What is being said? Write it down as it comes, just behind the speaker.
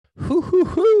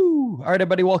All right,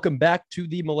 everybody, welcome back to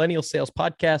the Millennial Sales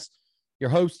Podcast. Your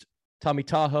host, Tommy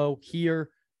Tahoe, here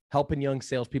helping young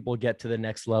salespeople get to the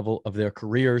next level of their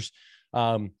careers.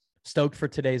 Stoked for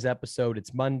today's episode.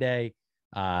 It's Monday.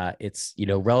 It's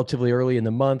relatively early in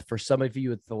the month. For some of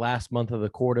you, it's the last month of the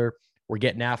quarter. We're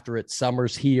getting after it.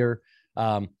 Summer's here.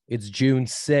 It's June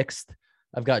 6th.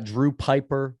 I've got Drew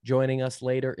Piper joining us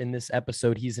later in this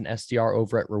episode. He's an SDR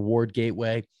over at Reward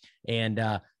Gateway. And,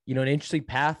 an interesting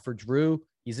path for Drew.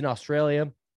 He's in Australia,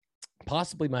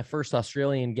 possibly my first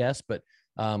Australian guest, but,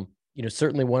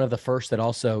 certainly one of the first that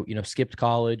also, skipped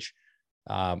college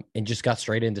and just got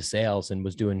straight into sales and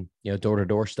was doing,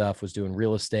 door-to-door stuff, was doing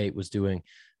real estate, was doing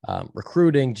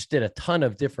recruiting, just did a ton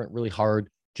of different really hard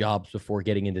jobs before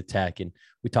getting into tech. And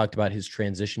we talked about his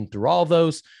transition through all of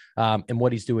those and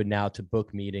what he's doing now to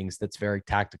book meetings. That's very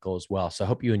tactical as well. So I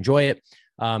hope you enjoy it.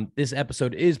 This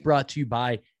episode is brought to you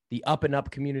by the Up and Up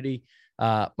community.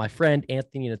 My friend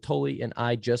Anthony Natoli and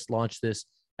I just launched this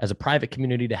as a private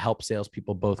community to help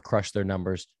salespeople both crush their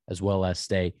numbers as well as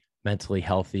stay mentally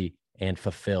healthy and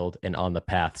fulfilled and on the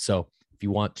path. So if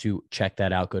you want to check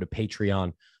that out, go to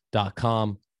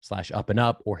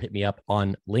patreon.com/upandup or hit me up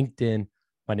on LinkedIn.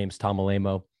 My name's Tom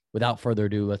Alemo. Without further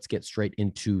ado, let's get straight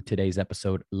into today's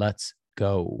episode. Let's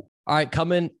go. All right,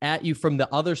 coming at you from the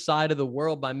other side of the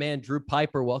world, my man, Drew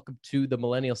Piper. Welcome to the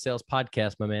Millennial Sales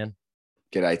Podcast, my man.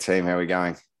 G'day, team. How are we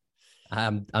going?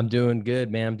 I'm doing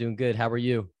good, man. I'm doing good. How are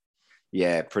you?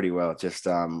 Yeah, pretty well. Just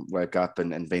woke up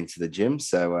and been to the gym.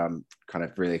 So I'm kind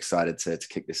of really excited to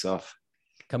kick this off.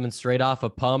 Coming straight off a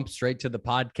pump, straight to the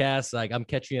podcast. Like I'm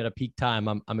catching you at a peak time.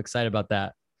 I'm excited about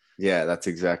that. Yeah, that's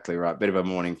exactly right. Bit of a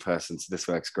morning person, so this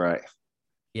works great.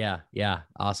 Yeah.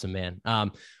 Awesome, man.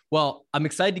 Well, I'm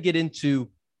excited to get into,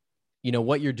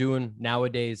 what you're doing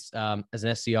nowadays as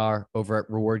an SDR over at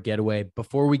Reward Gateway.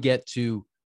 Before we get to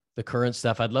the current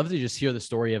stuff, I'd love to just hear the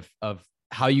story of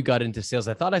how you got into sales.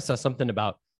 I thought I saw something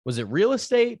about, was it real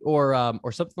estate or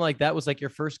something like that was like your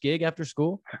first gig after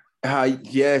school?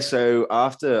 Yeah. So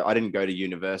after, I didn't go to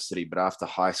university, but after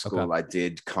high school, I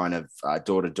did kind of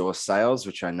door-to-door sales,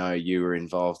 which I know you were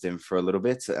involved in for a little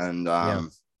bit. And, I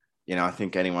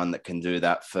think anyone that can do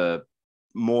that for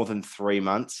more than 3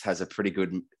 months has a pretty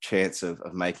good chance of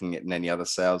making it in any other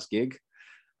sales gig.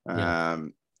 I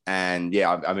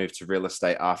moved to real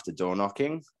estate after door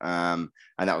knocking. And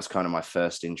that was kind of my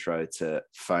first intro to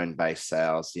phone-based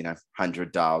sales,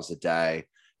 100 dials a day,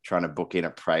 trying to book in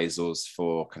appraisals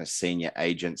for kind of senior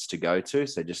agents to go to.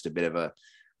 So just a bit of a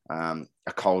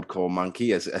cold call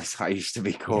monkey, as I used to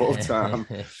be called.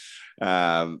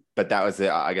 But that was,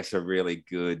 I guess, a really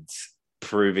good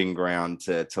proving ground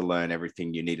to learn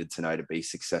everything you needed to know to be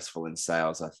successful in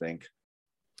sales, I think.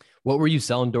 What were you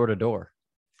selling door to door?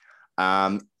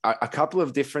 A couple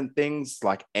of different things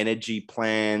like energy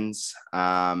plans,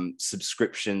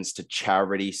 subscriptions to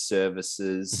charity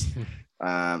services,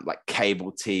 like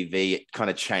cable TV. It kind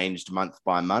of changed month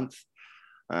by month.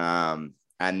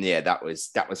 That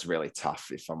was really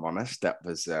tough, if I'm honest. That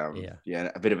was a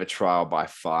bit of a trial by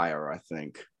fire, I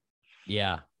think.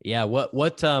 Yeah.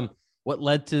 What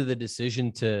led to the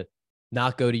decision to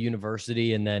not go to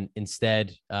university and then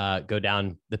instead go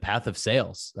down the path of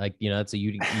sales? Like, that's a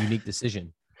unique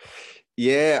decision.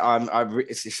 Yeah,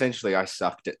 essentially I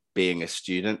sucked at being a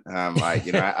student. I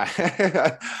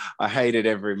hated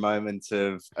every moment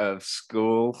of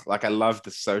school. Like I loved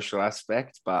the social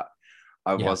aspect, but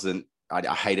I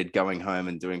hated going home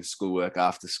and doing schoolwork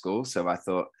after school. So I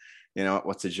thought,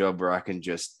 what's a job where I can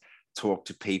just talk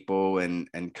to people and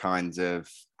kind of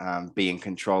be in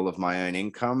control of my own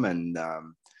income. And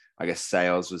I guess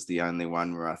sales was the only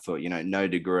one where I thought, no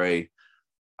degree,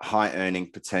 high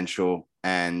earning potential,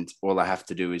 and all I have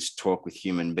to do is talk with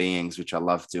human beings, which I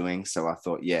love doing. So I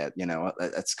thought,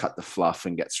 let's cut the fluff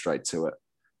and get straight to it.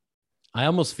 I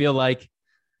almost feel like,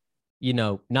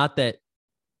 not that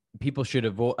people should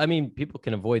avoid, people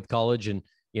can avoid college. And,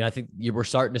 I think we're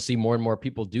starting to see more and more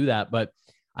people do that, but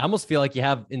I almost feel like you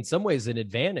have, in some ways, an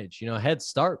advantage, a head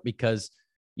start because,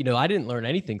 I didn't learn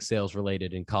anything sales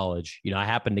related in college. I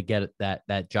happened to get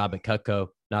that job at Cutco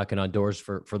knocking on doors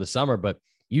for the summer, but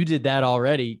you did that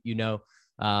already,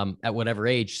 at whatever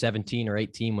age, 17 or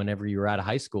 18, whenever you were out of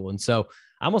high school. And so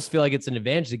I almost feel like it's an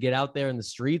advantage to get out there in the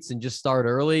streets and just start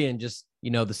early and just,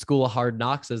 the school of hard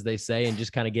knocks, as they say, and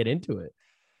just kind of get into it.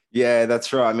 Yeah,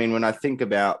 that's right. I mean, when I think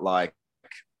about like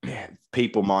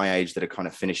people my age that are kind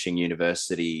of finishing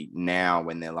university now,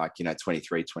 when they're like,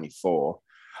 23, 24,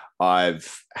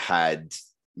 I've had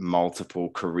multiple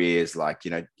careers, like,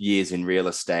 years in real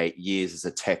estate, years as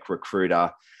a tech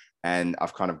recruiter, And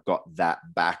I've kind of got that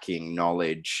backing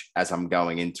knowledge as I'm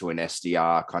going into an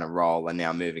SDR kind of role and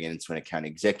now moving into an account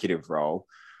executive role.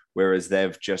 Whereas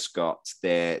they've just got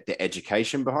their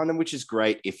education behind them, which is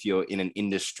great if you're in an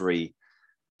industry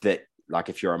that, like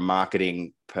if you're a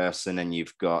marketing person and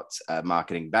you've got a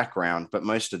marketing background, but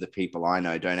most of the people I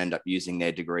know don't end up using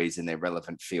their degrees in their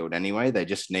relevant field anyway. They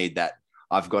just need that,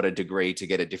 I've got a degree to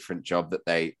get a different job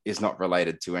that is not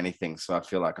related to anything. So I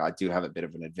feel like I do have a bit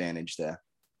of an advantage there.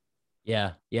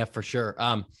 Yeah, for sure.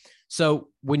 So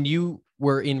when you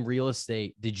were in real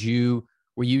estate,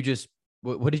 were you just,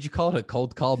 what did you call it? A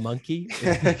cold call monkey?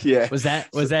 Yeah. Was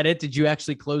that it? Did you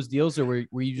actually close deals, or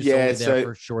were you just only there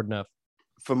for short enough?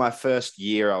 For my first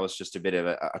year, I was just a bit of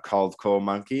a cold call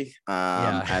monkey.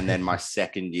 And then my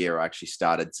second year, I actually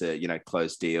started to,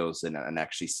 close deals and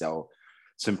actually sell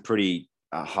some pretty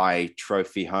high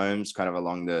trophy homes kind of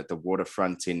along the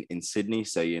waterfront in Sydney.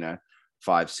 So, $5,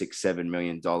 $6, $7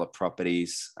 million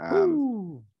properties,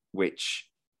 which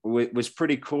was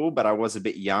pretty cool, but I was a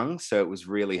bit young. So it was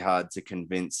really hard to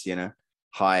convince,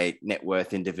 high net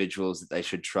worth individuals that they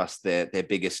should trust their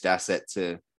biggest asset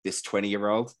to this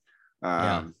 20-year-old.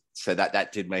 So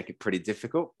that did make it pretty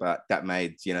difficult, but that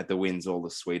made, the wins all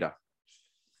the sweeter.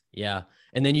 Yeah.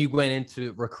 And then you went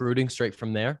into recruiting straight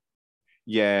from there.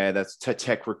 Yeah, that's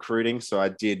tech recruiting. So I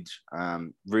did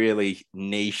really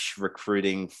niche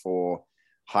recruiting for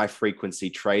high frequency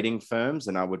trading firms,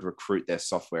 and I would recruit their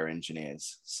software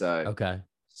engineers. So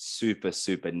super,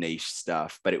 super niche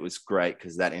stuff, but it was great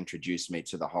because that introduced me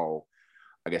to the whole,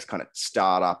 I guess, kind of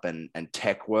startup and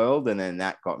tech world. And then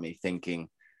that got me thinking,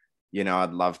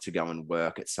 I'd love to go and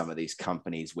work at some of these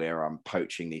companies where I'm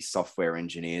poaching these software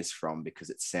engineers from, because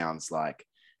it sounds like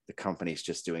the company's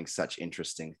just doing such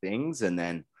interesting things. And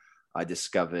then I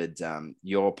discovered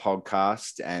your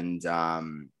podcast and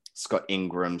Scott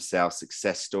Ingram Sales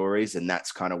Success Stories. And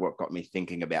that's kind of what got me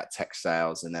thinking about tech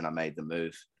sales. And then I made the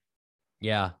move.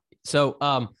 Yeah. So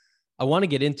I want to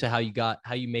get into how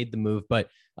you made the move. But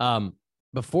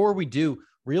before we do,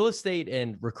 real estate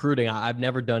and recruiting, I've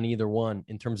never done either one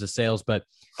in terms of sales, but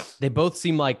they both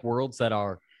seem like worlds that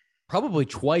are probably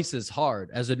twice as hard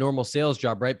as a normal sales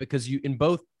job, right? Because in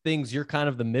both things, you're kind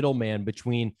of the middleman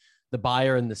between the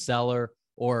buyer and the seller,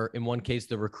 or in one case,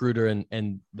 the recruiter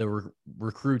and the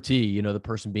recruitee, the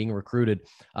person being recruited.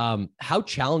 How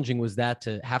challenging was that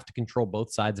to have to control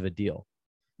both sides of a deal?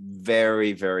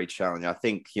 Very, very challenging. I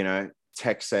think,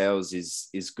 tech sales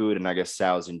is good. And I guess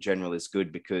sales in general is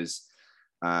good because,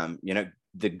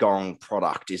 the Gong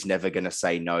product is never going to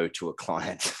say no to a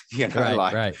client.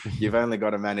 Right. You've only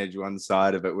got to manage one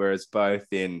side of it. Whereas both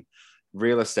in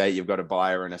real estate, you've got a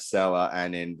buyer and a seller,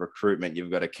 and in recruitment,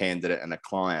 you've got a candidate and a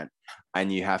client,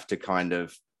 and you have to kind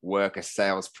of work a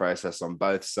sales process on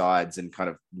both sides and kind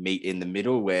of meet in the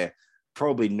middle where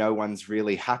probably no one's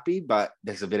really happy, but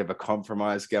there's a bit of a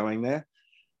compromise going there.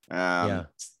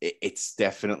 It's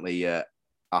definitely a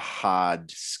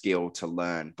hard skill to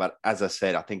learn, but as I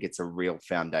said, I think it's a real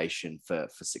foundation for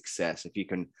success. If you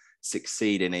can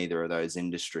succeed in either of those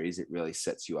industries, it really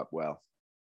sets you up well.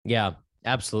 Yeah,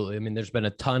 absolutely. I mean, there's been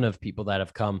a ton of people that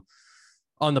have come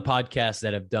on the podcast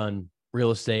that have done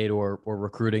real estate or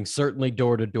recruiting, certainly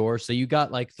door to door. So you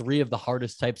got like 3 of the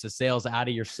hardest types of sales out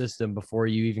of your system before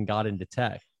you even got into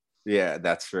tech. Yeah,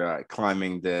 that's right.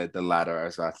 Climbing the ladder,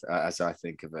 as I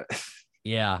think of it.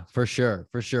 Yeah, for sure.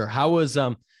 How was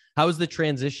the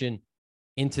transition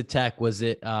into tech? Was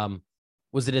it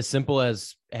as simple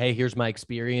as, hey, here's my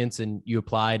experience, and you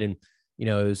applied, and it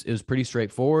was pretty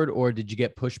straightforward, or did you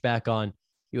get pushback on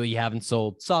you haven't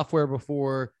sold software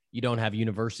before, you don't have a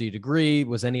university degree?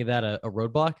 Was any of that a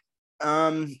roadblock?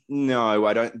 No,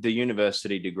 I don't. The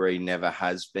university degree never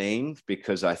has been,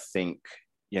 because I think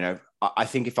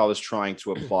if I was trying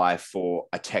to apply for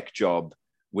a tech job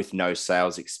with no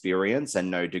sales experience and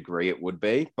no degree, it would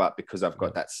be. But because I've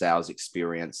got that sales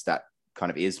experience, that kind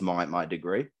of is my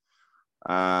degree.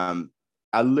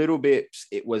 A little bit,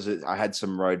 I had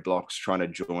some roadblocks trying to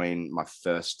join my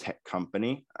first tech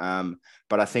company.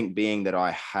 But I think being that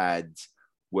I had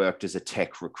worked as a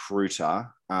tech recruiter,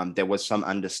 there was some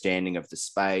understanding of the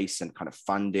space and kind of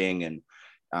funding and,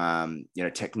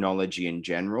 technology in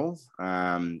general.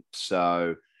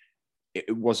 So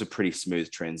it was a pretty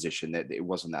smooth transition. That it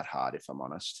wasn't that hard, if I'm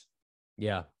honest.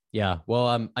 Yeah.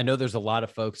 Well, I know there's a lot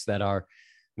of folks that are,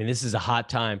 this is a hot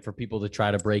time for people to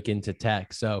try to break into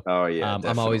tech. So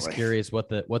I'm always curious what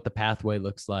the pathway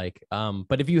looks like.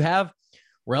 But if you have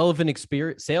relevant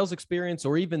experience, sales experience,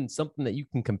 or even something that you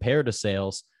can compare to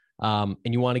sales, and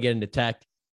you want to get into tech,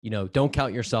 don't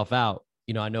count yourself out.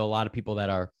 I know a lot of people that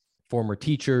are former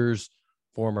teachers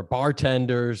former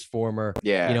bartenders, former,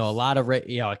 yeah, a lot of,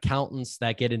 accountants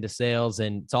that get into sales,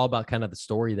 and it's all about kind of the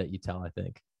story that you tell, I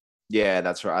think. Yeah,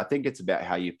 that's right. I think it's about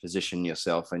how you position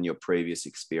yourself and your previous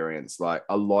experience. Like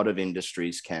a lot of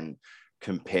industries can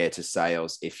compare to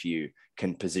sales if you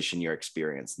can position your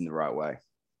experience in the right way.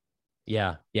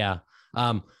 Yeah. Yeah.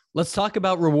 Let's talk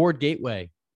about Reward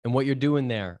Gateway and what you're doing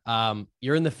there.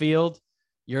 You're in the field,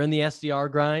 you're in the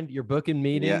SDR grind, you're booking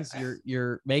meetings,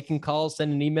 you're making calls,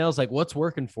 sending emails. Like, what's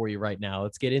working for you right now?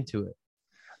 Let's get into it.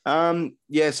 So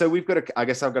I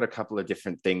guess I've got a couple of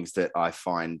different things that I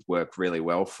find work really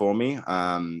well for me.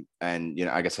 And,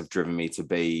 I guess have driven me to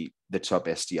be the top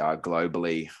SDR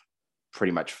globally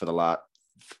pretty much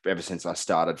ever since I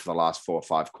started for the last 4 or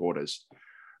 5 quarters.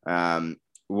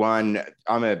 One,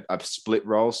 I'm a split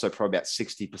role, so probably about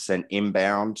 60%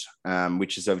 inbound,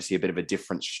 which is obviously a bit of a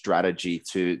different strategy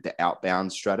to the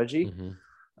outbound strategy.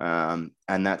 Mm-hmm.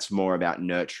 And that's more about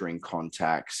nurturing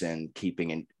contacts and keeping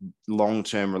in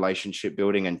long-term relationship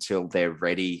building until they're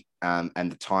ready,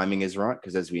 and the timing is right.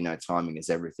 Because as we know, timing is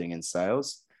everything in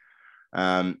sales.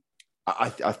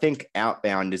 I think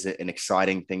outbound is an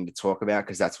exciting thing to talk about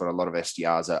because that's what a lot of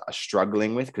SDRs are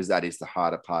struggling with, because that is the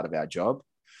harder part of our job.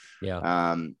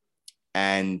 Yeah.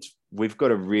 And we've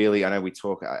got I know we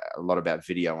talk a lot about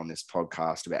video on this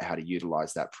podcast about how to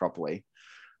utilize that properly.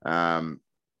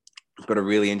 We've got a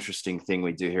really interesting thing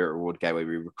we do here at Reward Gateway.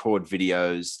 We record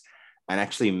videos and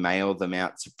actually mail them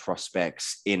out to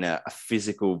prospects in a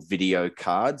physical video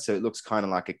card. So it looks kind of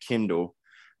like a Kindle.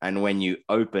 And when you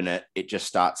open it, it just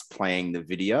starts playing the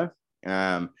video.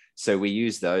 So we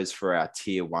use those for our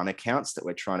tier 1 accounts that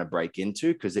we're trying to break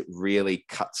into because it really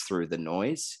cuts through the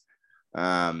noise.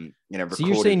 So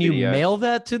you're saying video. You mail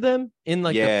that to them in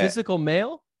the physical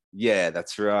mail? Yeah,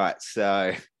 that's right.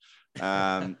 So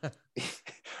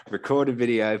record a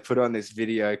video, put on this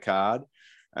video card,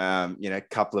 a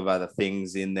couple of other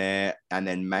things in there, and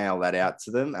then mail that out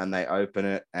to them, and they open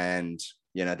it, and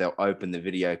they'll open the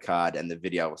video card and the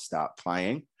video will start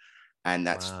playing. And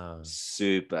that's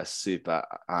super, super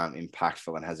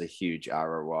impactful and has a huge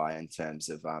ROI in terms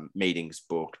of meetings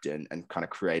booked and kind of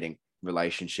creating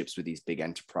relationships with these big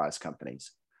enterprise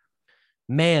companies.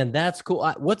 Man, that's cool.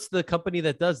 What's the company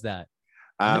that does that?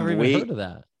 I've never even heard of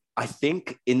that. I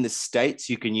think in the States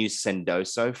you can use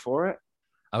Sendoso for it.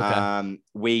 Okay.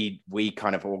 We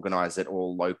kind of organize it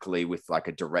all locally with like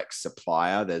a direct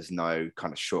supplier. There's no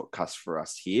kind of shortcuts for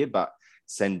us here, but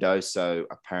Sendoso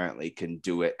apparently can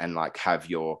do it and like have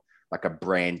your like a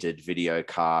branded video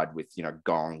card with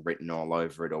Gong written all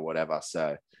over it or whatever.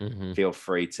 So feel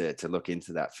free to look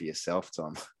into that for yourself,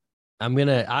 Tom.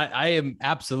 I am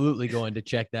absolutely going to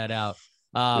check that out.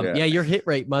 Your hit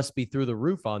rate must be through the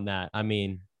roof on that. I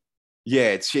mean,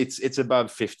 yeah, it's above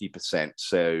 50%.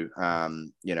 So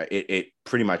it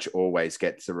pretty much always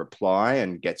gets a reply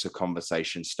and gets a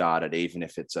conversation started, even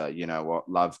if it's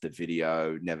love the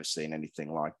video, never seen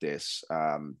anything like this.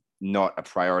 Not a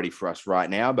priority for us right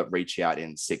now, but reach out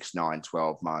in 6, 9,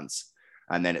 12 months.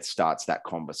 And then it starts that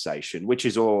conversation, which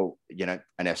is all, an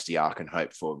SDR can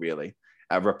hope for, really.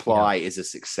 A reply is a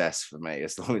success for me.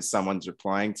 As long as someone's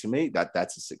replying to me,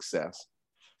 that's a success.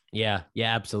 Yeah,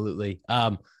 absolutely.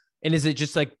 And is it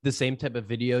just like the same type of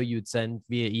video you would send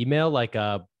via email, like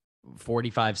a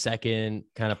 45-second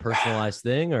kind of personalized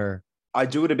thing, or? I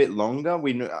do it a bit longer.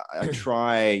 I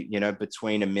try,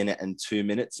 between 1 minute and 2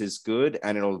 minutes is good.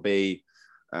 And it'll be,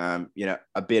 a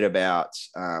bit about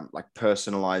like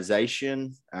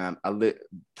personalization,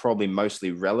 probably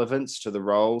mostly relevance to the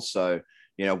role. So,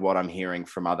 what I'm hearing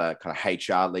from other kind of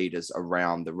HR leaders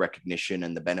around the recognition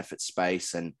and the benefit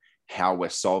space and how we're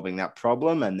solving that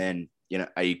problem. And then,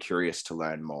 are you curious to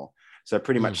learn more? So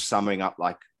pretty much summing up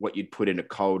like what you'd put in a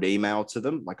cold email to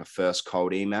them, like a first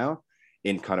cold email,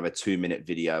 in kind of a 2-minute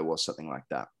video or something like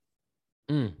that.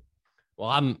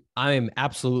 Well, I'm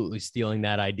absolutely stealing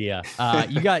that idea.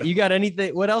 You got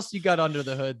anything? What else you got under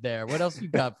the hood there? What else you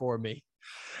got for me?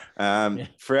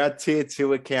 For our tier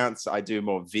 2 accounts, I do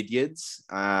more vidyards.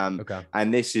 Okay.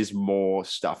 And this is more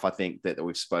stuff I think that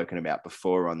we've spoken about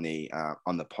before on the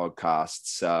podcast.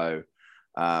 So,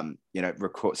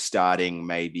 record starting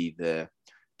maybe the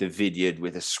vidyard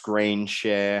with a screen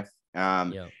share,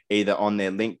 either on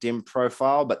their LinkedIn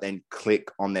profile, but then click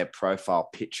on their profile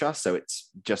picture. So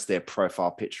it's just their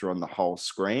profile picture on the whole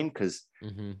screen, because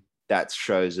that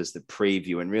shows as the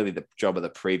preview. And really the job of the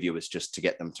preview is just to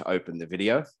get them to open the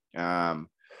video,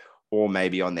 or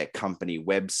maybe on their company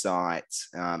website,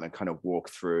 and kind of walk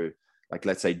through, like,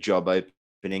 let's say job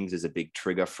openings is a big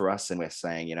trigger for us. And we're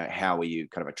saying, how are you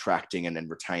kind of attracting and then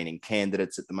retaining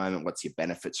candidates at the moment? What's your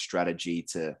benefit strategy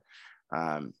to,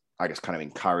 I guess, kind of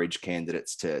encourage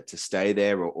candidates to stay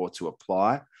there or to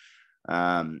apply.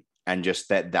 And just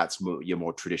that's your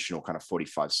more traditional kind of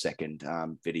 45-second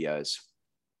videos.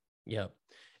 Yeah.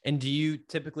 And do you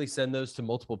typically send those to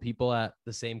multiple people at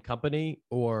the same company,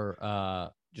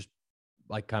 or just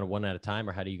like kind of one at a time,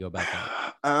 or how do you go about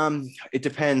that? It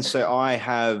depends. So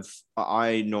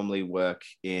I normally work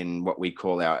in what we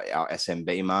call our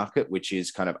SMB market, which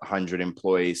is kind of 100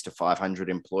 employees to 500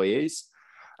 employees.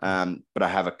 But I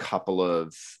have a couple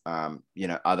of,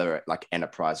 other like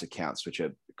enterprise accounts, which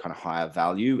are kind of higher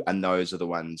value. And those are the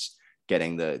ones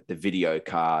getting the video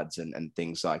cards and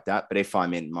things like that. But if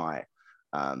I'm in my,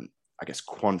 I guess,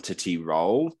 quantity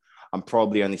role, I'm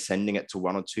probably only sending it to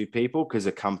one or two people, because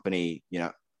a company,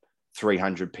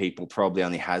 300 people probably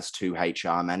only has 2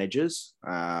 HR managers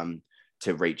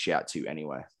to reach out to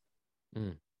anyway.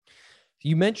 Mm.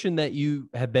 You mentioned that you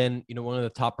have been, one of the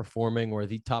top performing or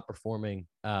the top performing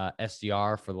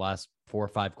SDR for the last 4 or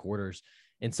 5 quarters.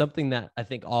 And something that I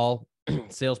think all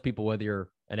salespeople, whether you're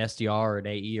an SDR or an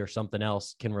AE or something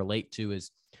else, can relate to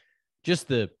is just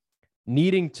the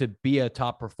needing to be a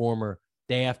top performer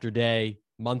day after day,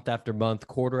 month after month,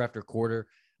 quarter after quarter.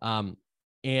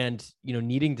 And,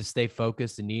 needing to stay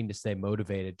focused and needing to stay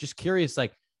motivated. Just curious,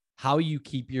 like how you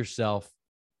keep yourself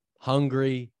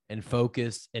hungry and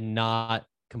focused and not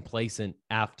complacent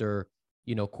after,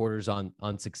 quarters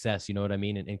on success, you know what I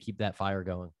mean? And keep that fire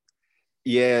going.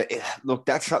 Yeah, look,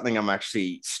 that's something I'm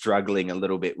actually struggling a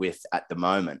little bit with at the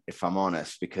moment, if I'm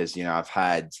honest, because,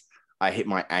 I hit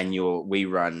my annual, we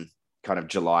run kind of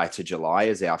July to July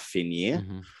as our fin year.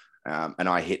 Mm-hmm. And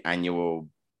I hit annual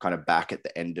kind of back at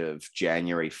the end of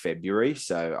January, February.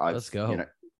 So let's go.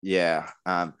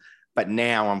 But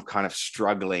now I'm kind of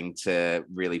struggling to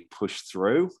really push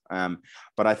through.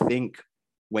 But I think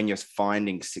when you're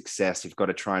finding success, you've got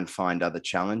to try and find other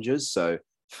challenges. So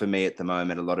for me at the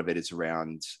moment, a lot of it is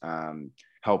around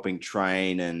helping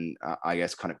train and I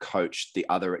guess kind of coach the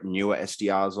other newer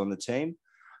SDRs on the team,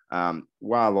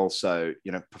 while also,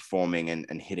 performing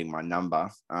and hitting my number.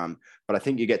 But I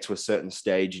think you get to a certain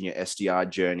stage in your SDR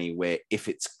journey where if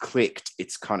it's clicked,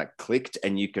 it's kind of clicked,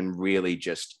 and you can really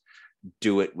just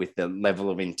do it with the level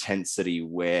of intensity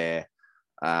where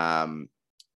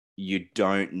you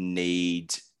don't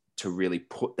need to really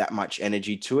put that much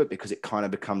energy to it, because it kind of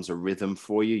becomes a rhythm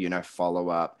for you, follow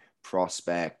up,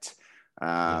 prospect,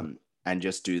 and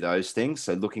just do those things.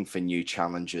 So looking for new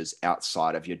challenges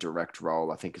outside of your direct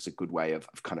role, I think, is a good way of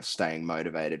kind of staying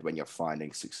motivated when you're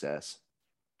finding success.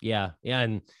 Yeah. Yeah.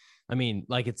 And I mean,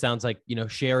 like, it sounds like,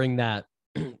 sharing that,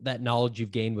 that knowledge you've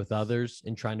gained with others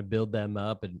and trying to build them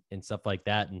up and stuff like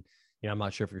that. And, I'm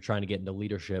not sure if you're trying to get into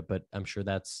leadership, but I'm sure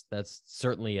that's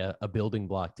certainly a building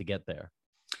block to get there.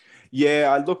 Yeah,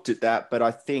 I looked at that, but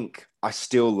I think I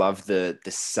still love the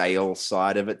sales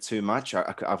side of it too much.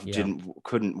 I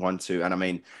couldn't want to. And I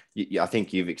mean, I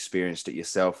think you've experienced it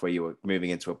yourself, where you were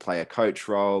moving into a player coach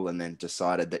role and then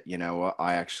decided that, what,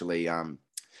 I actually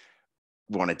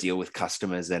want to deal with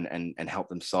customers and help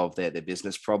them solve their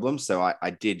business problems. So I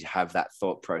did have that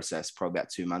thought process probably about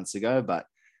 2 months ago, but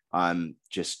I'm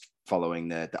just following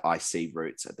the IC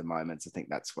routes at the moment. So I think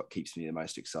that's what keeps me the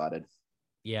most excited.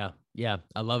 Yeah.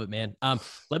 I love it, man.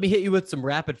 Let me hit you with some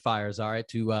rapid fires. All right.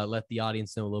 To let the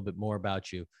audience know a little bit more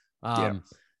about you.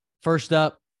 First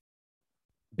up,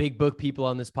 big book people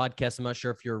on this podcast. I'm not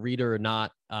sure if you're a reader or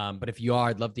not. But if you are,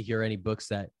 I'd love to hear any books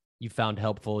that you found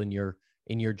helpful in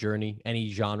your journey.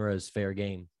 Any genre is fair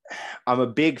game. I'm a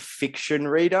big fiction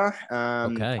reader.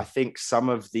 Okay. I think some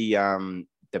of the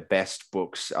best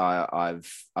books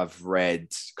I've read,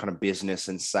 kind of business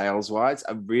and sales wise,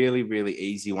 a really, really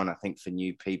easy one, I think, for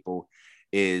new people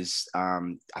is, I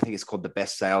think it's called The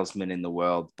Best Salesman in the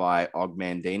World by Og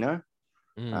Mandino.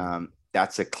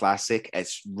 That's a classic.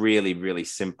 It's really, really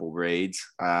simple reads.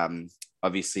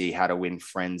 Obviously how to win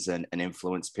friends and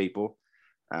influence people.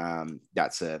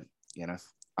 That's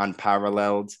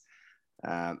unparalleled.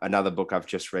 Another book I've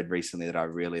just read recently that I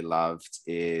really loved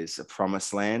is A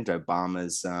Promised Land,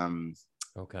 Obama's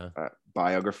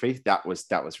biography. That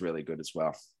was really good as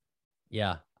well.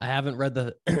 Yeah, I haven't read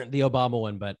the Obama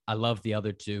one, but I love the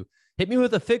other two. Hit me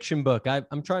with a fiction book.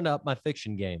 I'm trying to up my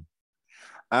fiction game.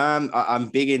 I'm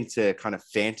big into kind of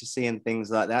fantasy and things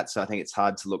like that, so I think it's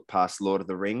hard to look past Lord of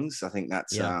the Rings. I think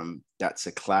that's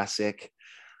a classic.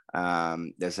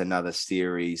 There's another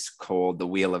series called the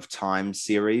Wheel of Time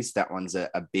series. That one's a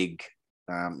big,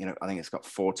 I think it's got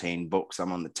 14 books.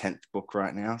 I'm on the 10th book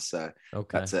right now. So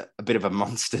that's a bit of a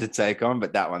monster to take on,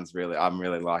 but that one's I'm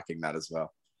really liking that as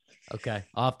well. Okay.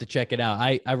 I'll have to check it out.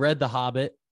 I read The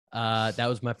Hobbit. That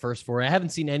was my first foray. I haven't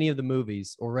seen any of the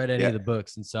movies or read any of the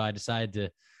books. And so I decided to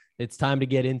it's time to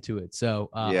get into it. So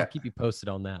yeah. I'll keep you posted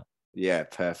on that. Yeah,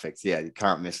 perfect. Yeah, you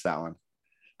can't miss that one.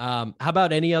 How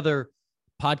about any other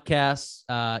podcasts,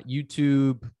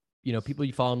 YouTube, people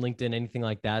you follow on LinkedIn, anything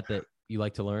like that you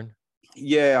like to learn?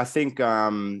 Yeah, I think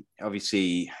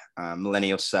obviously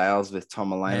Millennial Sales with Tom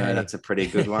Milano, hey. That's a pretty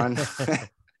good one.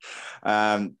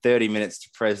 30 Minutes to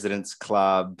President's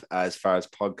Club as far as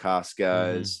podcast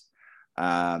goes.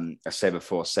 I said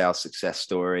before, Sales Success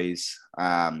Stories.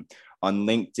 On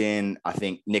LinkedIn, I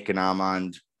think Nick and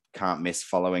Armand, can't miss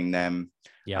following them.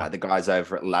 Yeah, the guys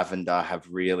over at Lavender have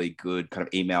really good kind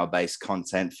of email-based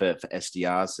content for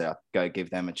SDRs. So go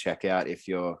give them a check out. If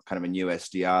you're kind of a new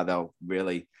SDR, they'll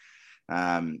really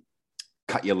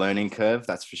cut your learning curve.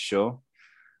 That's for sure.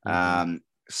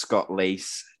 Scott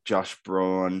Leese, Josh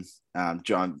Braun,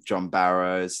 John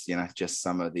Barrows, just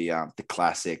some of the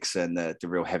classics and the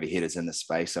real heavy hitters in the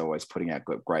space are always putting out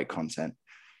great content.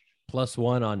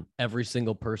 +1 on every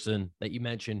single person that you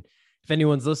mentioned. If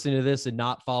anyone's listening to this and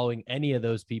not following any of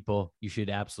those people, you should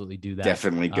absolutely do that.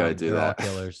 Definitely go do that. All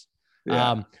killers.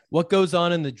 Yeah. What goes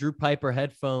on in the Drew Piper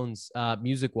headphones,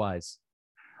 music-wise?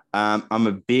 I'm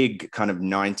a big kind of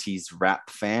 90s rap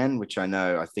fan, which I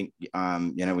think, we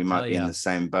might be in the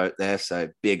same boat there. So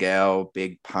Big L,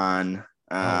 Big Pun,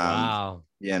 wow.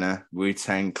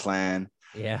 Wu-Tang Clan.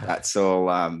 Yeah. That's all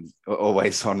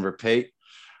always on repeat.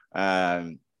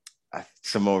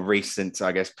 Some more recent,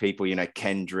 I guess, people,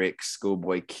 Kendrick,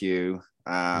 Schoolboy Q,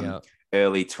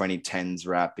 early 2010s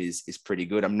rap is pretty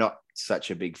good. I'm not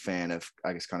such a big fan of,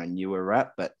 I guess, kind of newer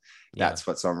rap, but that's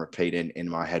what's on repeat in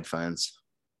my headphones.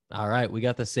 All right. We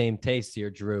got the same taste here,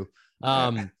 Drew.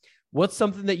 What's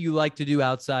something that you like to do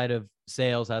outside of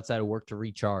sales, outside of work to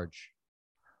recharge?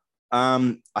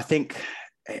 I think,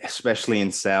 especially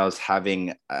in sales,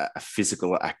 having a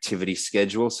physical activity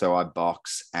schedule. So I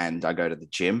box and I go to the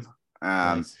gym.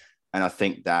 Nice. And I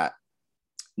think that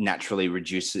naturally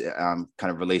reduces, kind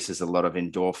of releases a lot of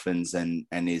endorphins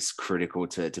and is critical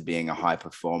to being a high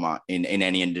performer in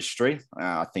any industry.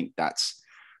 I think that's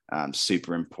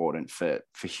super important for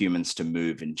humans to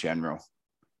move in general.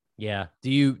 Yeah.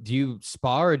 Do you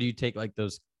spar, or do you take like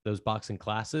those boxing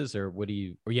classes, or or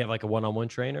you have like a one-on-one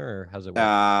trainer, or how's it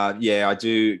work? Yeah, I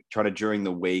do kind of during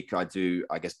the week. I do,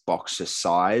 I guess,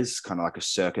 boxercise, kind of like a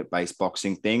circuit-based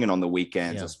boxing thing. And on the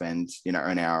weekends, I spend,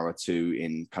 an hour or two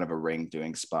in kind of a ring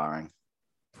doing sparring.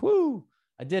 Whoo.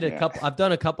 I did I've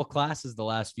done a couple classes the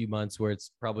last few months where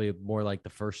it's probably more like the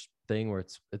first thing where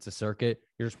it's a circuit.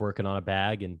 You're just working on a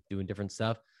bag and doing different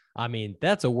stuff. I mean,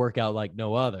 that's a workout like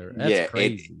no other. That's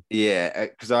crazy.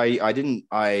 Because I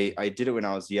did it when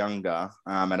I was younger.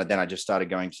 And then I just started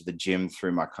going to the gym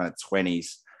through my kind of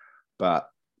 20s, but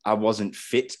I wasn't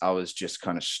fit. I was just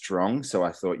kind of strong. So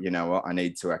I thought, you know what, I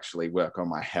need to actually work on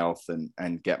my health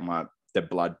and get the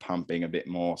blood pumping a bit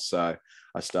more. So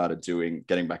I started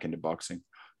getting back into boxing.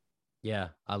 Yeah,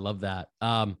 I love that.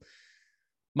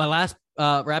 My last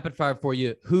rapid fire for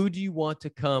you. Who do you want to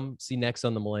come see next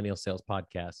on the Millennial Sales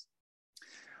Podcast?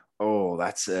 Oh,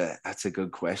 that's a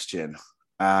good question.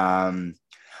 I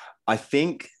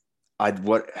think I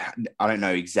don't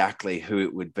know exactly who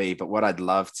it would be, but what I'd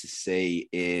love to see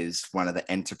is one of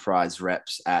the enterprise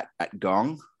reps at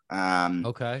Gong.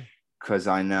 Okay. Because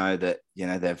I know that,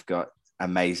 they've got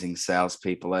amazing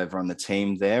salespeople over on the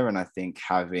team there. And I think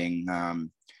having,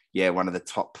 one of the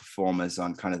top performers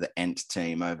on kind of the Ent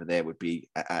team over there would be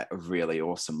a really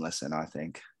awesome listen, I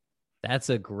think. That's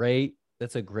a great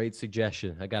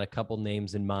suggestion. I got a couple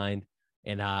names in mind,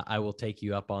 and I will take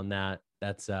you up on that.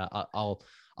 That's I'll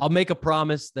make a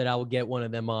promise that I will get one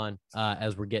of them on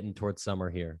as we're getting towards summer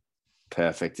here.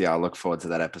 Perfect. Yeah, I'll look forward to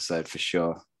that episode for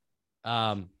sure.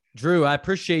 Drew, I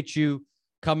appreciate you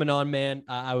coming on, man.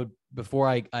 I would, before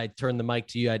I turn the mic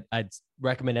to you, I'd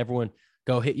recommend everyone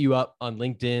go hit you up on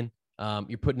LinkedIn.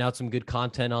 You're putting out some good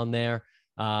content on there.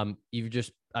 I'm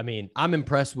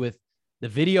impressed with the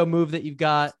video move that you've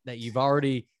got, that you've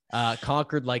already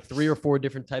conquered like 3 or 4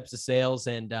 different types of sales,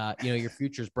 and your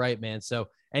future's bright, man. So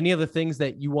any other things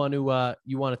that you want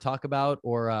to talk about,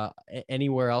 or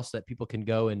anywhere else that people can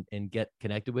go and get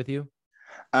connected with you?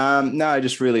 No,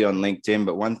 just really on LinkedIn.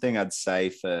 But one thing I'd say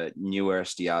for newer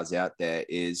SDRs out there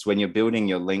is when you're building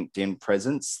your LinkedIn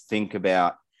presence, think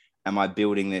about, am I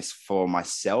building this for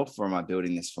myself, or am I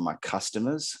building this for my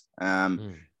customers? I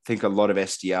think a lot of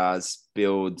SDRs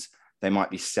they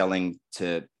might be selling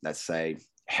to, let's say,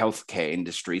 healthcare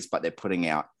industries, but they're putting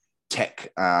out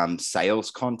tech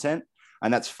sales content.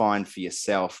 And that's fine for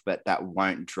yourself, but that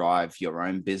won't drive your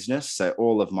own business. So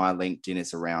all of my LinkedIn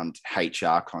is around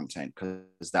HR content,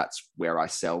 because that's where I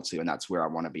sell to and that's where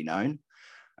I want to be known.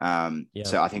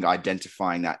 So I think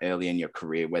identifying that early in your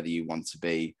career, whether you want to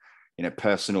be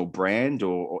personal brand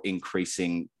or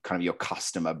increasing kind of your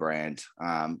customer brand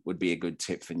would be a good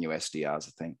tip for new SDRs,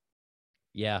 I think.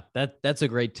 Yeah, that's a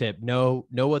great tip. Know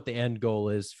what the end goal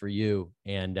is for you,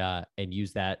 and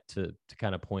use that to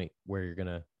kind of point where you're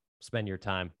gonna spend your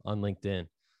time on LinkedIn.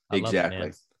 Exactly. Love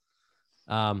it,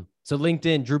 man. So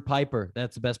LinkedIn, Drew Piper,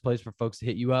 that's the best place for folks to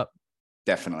hit you up.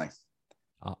 Definitely.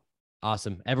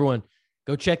 Awesome. Everyone,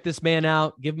 go check this man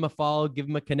out. Give him a follow. Give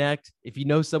him a connect. If you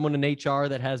know someone in HR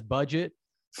that has budget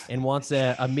and wants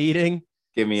a meeting,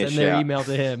 give me send their email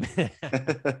to him.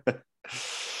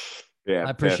 Yeah,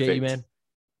 I appreciate you, man.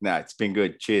 No, it's been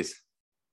good. Cheers.